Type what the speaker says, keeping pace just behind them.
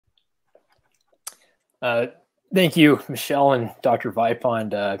Uh, Thank you, Michelle and Dr.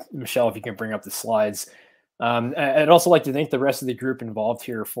 Vipond. Michelle, if you can bring up the slides. I'd also like to thank the rest of the group involved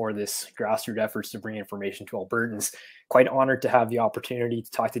here for this grassroots efforts to bring information to Albertans. Quite honored to have the opportunity to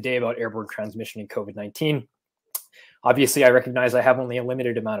talk today about airborne transmission and COVID-19. Obviously, I recognize I have only a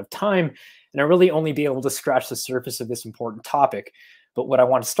limited amount of time, and I really only be able to scratch the surface of this important topic. But what I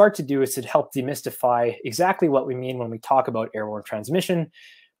want to start to do is to help demystify exactly what we mean when we talk about airborne transmission,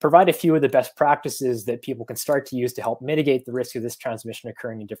 provide a few of the best practices that people can start to use to help mitigate the risk of this transmission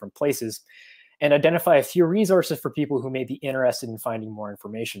occurring in different places, and identify a few resources for people who may be interested in finding more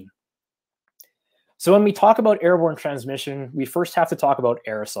information. So when we talk about airborne transmission, we first have to talk about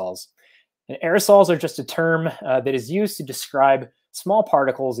aerosols. And aerosols are just a term that is used to describe small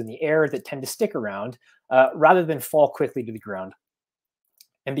particles in the air that tend to stick around rather than fall quickly to the ground.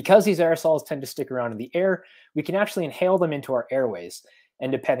 And because these aerosols tend to stick around in the air, we can actually inhale them into our airways.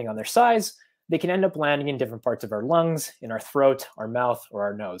 And depending on their size, they can end up landing in different parts of our lungs, in our throat, our mouth, or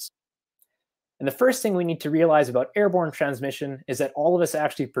our nose. And the first thing we need to realize about airborne transmission is that all of us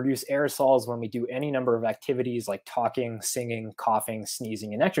actually produce aerosols when we do any number of activities like talking, singing, coughing,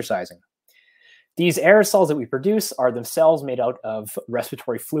 sneezing, and exercising. These aerosols that we produce are themselves made out of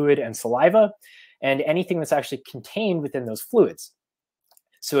respiratory fluid and saliva, and anything that's actually contained within those fluids.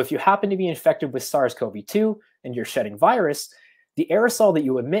 So if you happen to be infected with SARS-CoV-2 and you're shedding virus, the aerosol that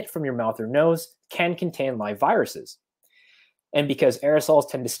you emit from your mouth or nose can contain live viruses. And because aerosols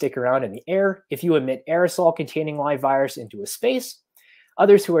tend to stick around in the air, if you emit aerosol containing live virus into a space,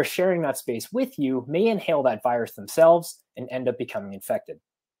 others who are sharing that space with you may inhale that virus themselves and end up becoming infected.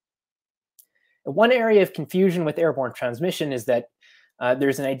 And one area of confusion with airborne transmission is that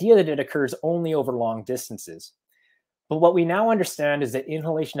there's an idea that it occurs only over long distances. But what we now understand is that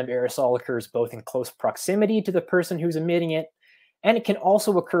inhalation of aerosol occurs both in close proximity to the person who's emitting it, and it can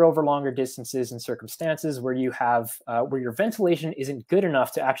also occur over longer distances in circumstances where you have where your ventilation isn't good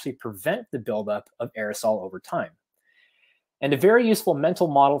enough to actually prevent the buildup of aerosol over time. And a very useful mental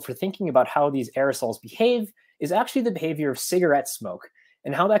model for thinking about how these aerosols behave is actually the behavior of cigarette smoke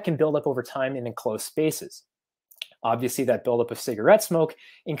and how that can build up over time in enclosed spaces. Obviously, that buildup of cigarette smoke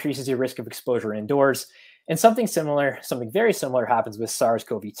increases your risk of exposure indoors, and something very similar happens with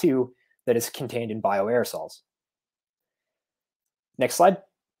SARS-CoV-2 that is contained in bioaerosols. Next slide.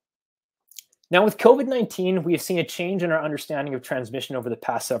 Now with COVID-19, we have seen a change in our understanding of transmission over the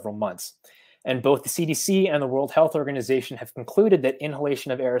past several months. And both the CDC and the World Health Organization have concluded that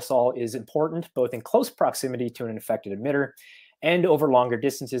inhalation of aerosol is important, both in close proximity to an infected emitter and over longer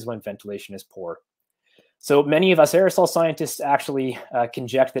distances when ventilation is poor. So many of us aerosol scientists actually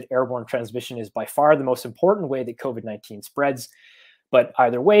conject that airborne transmission is by far the most important way that COVID-19 spreads. But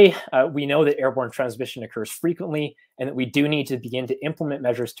either way, we know that airborne transmission occurs frequently and that we do need to begin to implement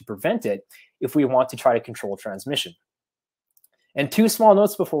measures to prevent it if we want to try to control transmission. And two small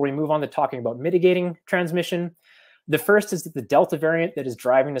notes before we move on to talking about mitigating transmission. The first is that the Delta variant that is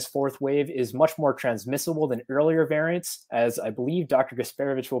driving this fourth wave is much more transmissible than earlier variants, as I believe Dr.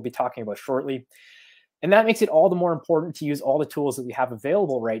 Gasparovich will be talking about shortly. And that makes it all the more important to use all the tools that we have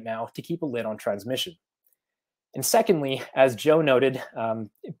available right now to keep a lid on transmission. And secondly, as Joe noted,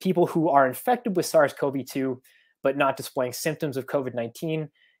 people who are infected with SARS-CoV-2 but not displaying symptoms of COVID-19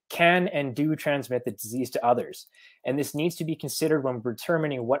 can and do transmit the disease to others. And this needs to be considered when we're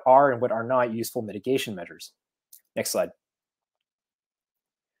determining what are and what are not useful mitigation measures. Next slide.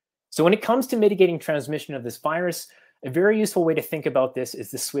 So when it comes to mitigating transmission of this virus, a very useful way to think about this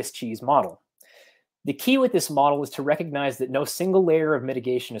is the Swiss cheese model. The key with this model is to recognize that no single layer of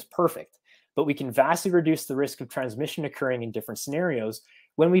mitigation is perfect, but we can vastly reduce the risk of transmission occurring in different scenarios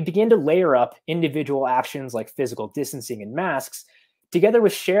when we begin to layer up individual actions like physical distancing and masks, together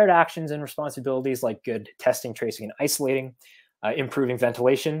with shared actions and responsibilities like good testing, tracing, and isolating, improving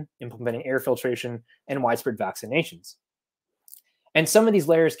ventilation, implementing air filtration, and widespread vaccinations. And some of these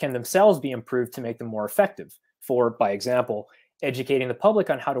layers can themselves be improved to make them more effective, by example, educating the public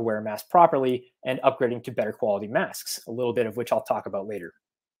on how to wear a mask properly and upgrading to better quality masks, a little bit of which I'll talk about later.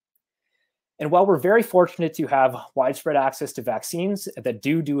 And while we're very fortunate to have widespread access to vaccines that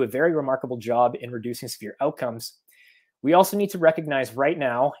do a very remarkable job in reducing severe outcomes, we also need to recognize right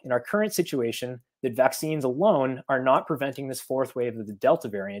now, in our current situation, that vaccines alone are not preventing this fourth wave of the Delta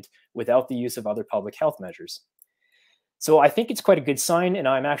variant without the use of other public health measures. So I think it's quite a good sign, and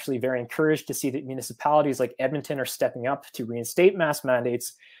I'm actually very encouraged to see that municipalities like Edmonton are stepping up to reinstate mask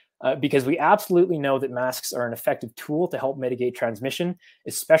mandates because we absolutely know that masks are an effective tool to help mitigate transmission,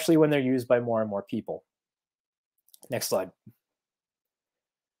 especially when they're used by more and more people. Next slide.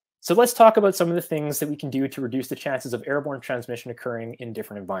 So let's talk about some of the things that we can do to reduce the chances of airborne transmission occurring in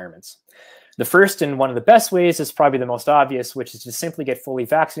different environments. The first and one of the best ways is probably the most obvious, which is to simply get fully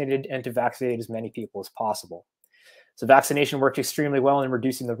vaccinated and to vaccinate as many people as possible. So vaccination works extremely well in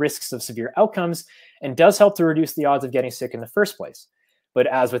reducing the risks of severe outcomes and does help to reduce the odds of getting sick in the first place. But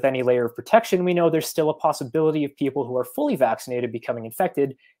as with any layer of protection, we know there's still a possibility of people who are fully vaccinated becoming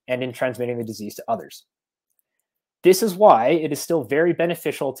infected and in transmitting the disease to others. This is why it is still very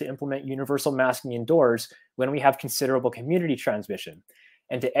beneficial to implement universal masking indoors when we have considerable community transmission,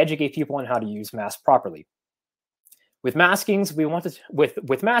 and to educate people on how to use masks properly. With masking, we want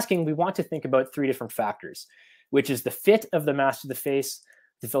to think about three different factors, which is the fit of the mask to the face,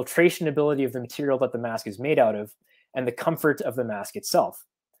 the filtration ability of the material that the mask is made out of, and the comfort of the mask itself.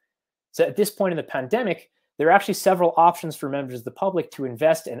 So at this point in the pandemic, there are actually several options for members of the public to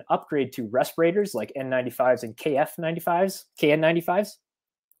invest and upgrade to respirators like N95s and KN95s.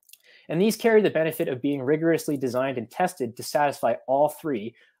 And these carry the benefit of being rigorously designed and tested to satisfy all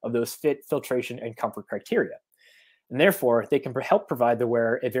three of those fit, filtration, and comfort criteria. And therefore, they can help provide the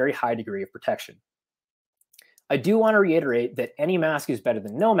wearer a very high degree of protection. I do want to reiterate that any mask is better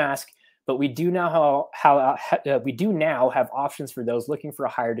than no mask, but we do now have options for those looking for a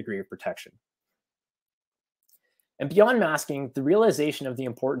higher degree of protection. And beyond masking, the realization of the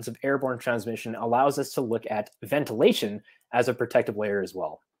importance of airborne transmission allows us to look at ventilation as a protective layer as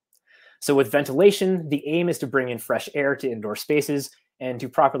well. So with ventilation, the aim is to bring in fresh air to indoor spaces and to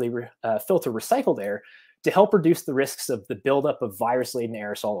properly filter recycled air to help reduce the risks of the buildup of virus-laden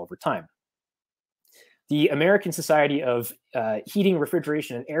aerosol over time. The American Society of Heating,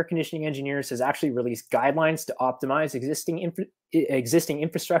 Refrigeration, and Air Conditioning Engineers has actually released guidelines to optimize existing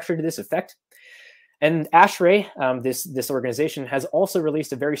infrastructure to this effect. And ASHRAE, this organization, has also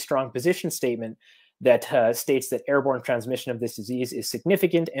released a very strong position statement that states that airborne transmission of this disease is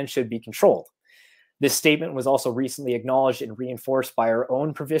significant and should be controlled. This statement was also recently acknowledged and reinforced by our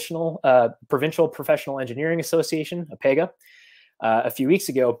own Provincial Professional Engineering Association, APEGA, a few weeks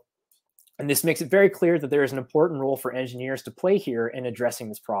ago. And this makes it very clear that there is an important role for engineers to play here in addressing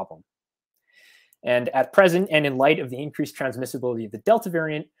this problem. And at present, and in light of the increased transmissibility of the Delta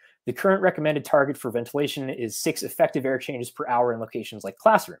variant, the current recommended target for ventilation is 6 effective air changes per hour in locations like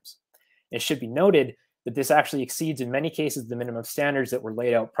classrooms. It should be noted that this actually exceeds in many cases the minimum standards that were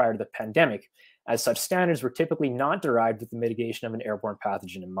laid out prior to the pandemic, as such standards were typically not derived with the mitigation of an airborne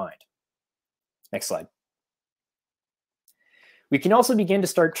pathogen in mind. Next slide. We can also begin to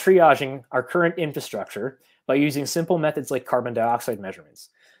start triaging our current infrastructure by using simple methods like carbon dioxide measurements,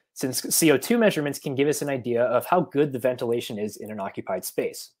 since CO2 measurements can give us an idea of how good the ventilation is in an occupied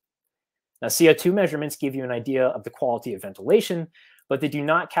space. Now, CO2 measurements give you an idea of the quality of ventilation, but they do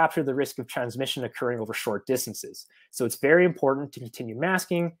not capture the risk of transmission occurring over short distances. So it's very important to continue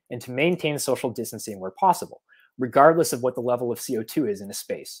masking and to maintain social distancing where possible, regardless of what the level of CO2 is in a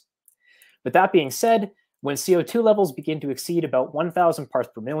space. But that being said, when CO2 levels begin to exceed about 1,000 parts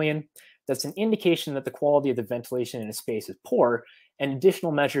per million, that's an indication that the quality of the ventilation in a space is poor, and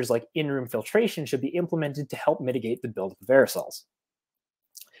additional measures like in-room filtration should be implemented to help mitigate the buildup of aerosols.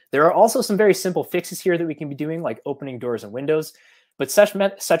 There are also some very simple fixes here that we can be doing, like opening doors and windows, but such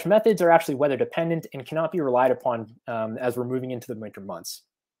methods are actually weather dependent and cannot be relied upon as we're moving into the winter months.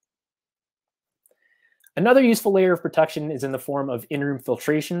 Another useful layer of protection is in the form of in-room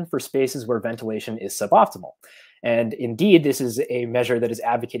filtration for spaces where ventilation is suboptimal. And indeed, this is a measure that is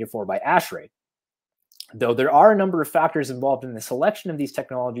advocated for by ASHRAE. Though there are a number of factors involved in the selection of these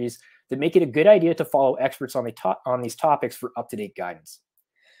technologies that make it a good idea to follow experts on these topics for up-to-date guidance.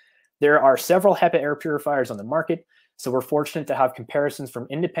 There are several HEPA air purifiers on the market, so we're fortunate to have comparisons from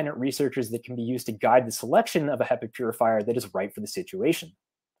independent researchers that can be used to guide the selection of a HEPA purifier that is right for the situation.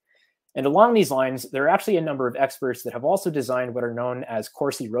 And along these lines, there are actually a number of experts that have also designed what are known as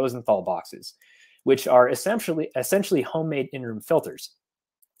Corsi-Rosenthal boxes, which are essentially homemade in-room filters.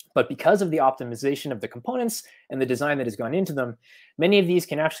 But because of the optimization of the components and the design that has gone into them, many of these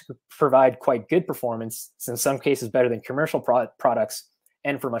can actually provide quite good performance, in some cases better than commercial products,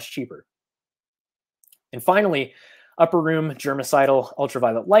 and for much cheaper. And finally, upper room germicidal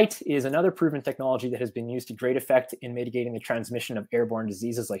ultraviolet light is another proven technology that has been used to great effect in mitigating the transmission of airborne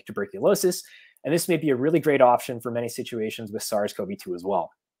diseases like tuberculosis, and this may be a really great option for many situations with SARS-CoV-2 as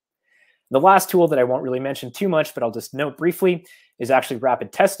well. The last tool that I won't really mention too much, but I'll just note briefly, is actually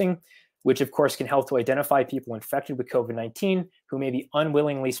rapid testing, which of course can help to identify people infected with COVID-19 who may be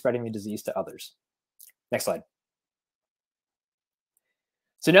unwillingly spreading the disease to others. Next slide.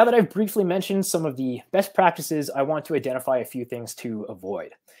 So now that I've briefly mentioned some of the best practices, I want to identify a few things to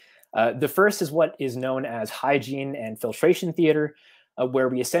avoid. The first is what is known as hygiene and filtration theater, where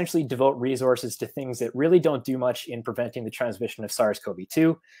we essentially devote resources to things that really don't do much in preventing the transmission of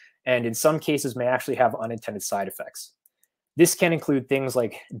SARS-CoV-2, and in some cases may actually have unintended side effects. This can include things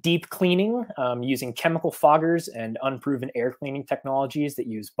like deep cleaning, using chemical foggers and unproven air cleaning technologies that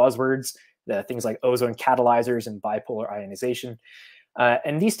use buzzwords, things like ozone catalyzers and bipolar ionization.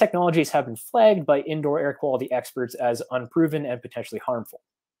 And these technologies have been flagged by indoor air quality experts as unproven and potentially harmful.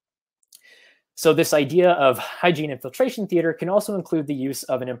 So this idea of hygiene and filtration theater can also include the use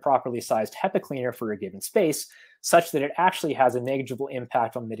of an improperly sized HEPA cleaner for a given space, such that it actually has a negligible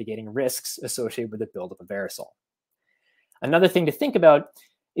impact on mitigating risks associated with the buildup of aerosol. Another thing to think about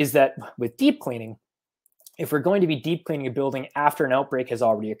is that with deep cleaning, if we're going to be deep cleaning a building after an outbreak has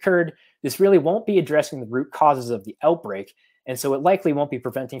already occurred, this really won't be addressing the root causes of the outbreak, and so it likely won't be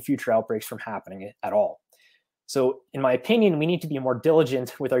preventing future outbreaks from happening at all. So in my opinion, we need to be more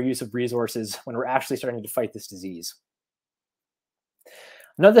diligent with our use of resources when we're actually starting to fight this disease.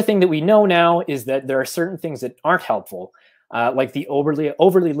 Another thing that we know now is that there are certain things that aren't helpful, like the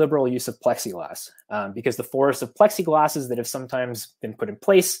overly liberal use of plexiglass, because the forest of plexiglasses that have sometimes been put in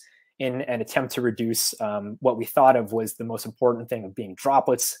place in an attempt to reduce what we thought of was the most important thing of being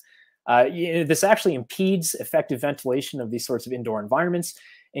droplets. This actually impedes effective ventilation of these sorts of indoor environments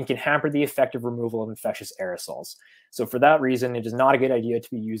and can hamper the effective removal of infectious aerosols. So for that reason, it is not a good idea to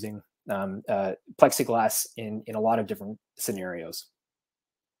be using plexiglass in a lot of different scenarios.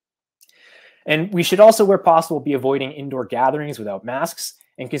 And we should also, where possible, be avoiding indoor gatherings without masks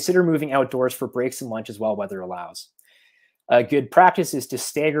and consider moving outdoors for breaks and lunches while weather allows. A good practice is to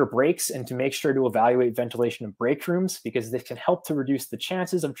stagger breaks and to make sure to evaluate ventilation of break rooms, because this can help to reduce the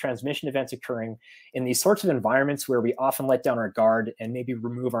chances of transmission events occurring in these sorts of environments where we often let down our guard and maybe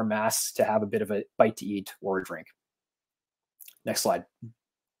remove our masks to have a bit of a bite to eat or a drink. Next slide.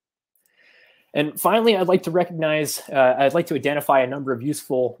 And finally, I'd like to identify a number of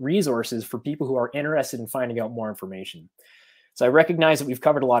useful resources for people who are interested in finding out more information. So I recognize that we've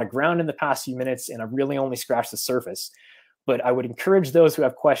covered a lot of ground in the past few minutes, and I've really only scratched the surface. But I would encourage those who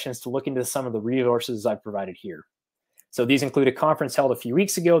have questions to look into some of the resources I've provided here. So these include a conference held a few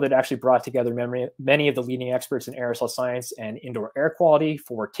weeks ago that actually brought together many of the leading experts in aerosol science and indoor air quality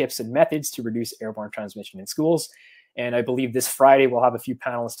for tips and methods to reduce airborne transmission in schools. And I believe this Friday we'll have a few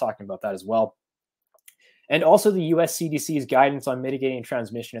panelists talking about that as well. And also the US CDC's guidance on mitigating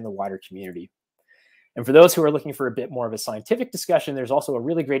transmission in the wider community. And for those who are looking for a bit more of a scientific discussion, there's also a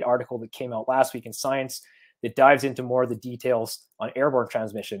really great article that came out last week in Science that dives into more of the details on airborne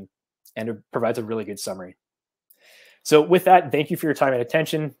transmission, and it provides a really good summary. So with that, thank you for your time and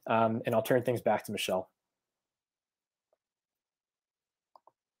attention, and I'll turn things back to Michelle.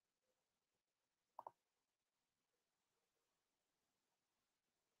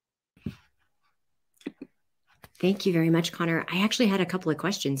 Thank you very much, Connor. I actually had a couple of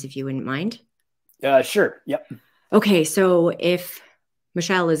questions, if you wouldn't mind. Sure, yep. Okay, so if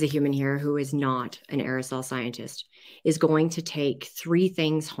Michelle is a human here who is not an aerosol scientist, is going to take 3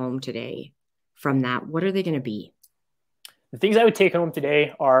 things home today from that, what are they going to be? The things I would take home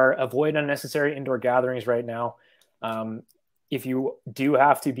today are avoid unnecessary indoor gatherings right now. If you do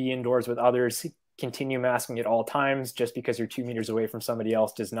have to be indoors with others, continue masking at all times. Just because you're 2 meters away from somebody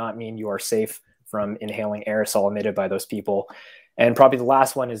else does not mean you are safe from inhaling aerosol emitted by those people. And probably the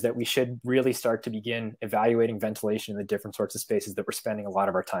last one is that we should really start to begin evaluating ventilation in the different sorts of spaces that we're spending a lot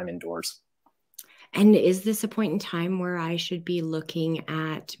of our time indoors. And is this a point in time where I should be looking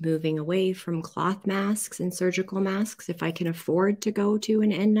at moving away from cloth masks and surgical masks if I can afford to go to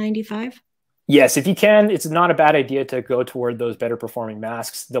an N95? Yes, if you can, it's not a bad idea to go toward those better performing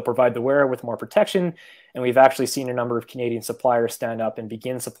masks. They'll provide the wearer with more protection. And we've actually seen a number of Canadian suppliers stand up and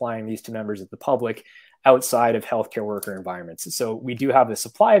begin supplying these to members of the public outside of healthcare worker environments. So we do have the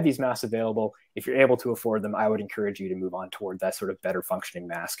supply of these masks available. If you're able to afford them, I would encourage you to move on toward that sort of better functioning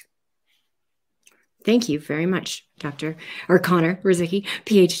mask. Thank you very much, Conor Ruzycki,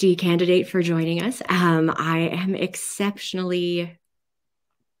 PhD candidate, for joining us. I am exceptionally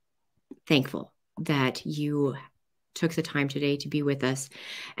thankful that you took the time today to be with us.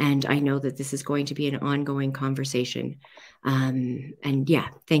 And I know that this is going to be an ongoing conversation. And yeah,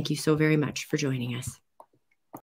 thank you so very much for joining us.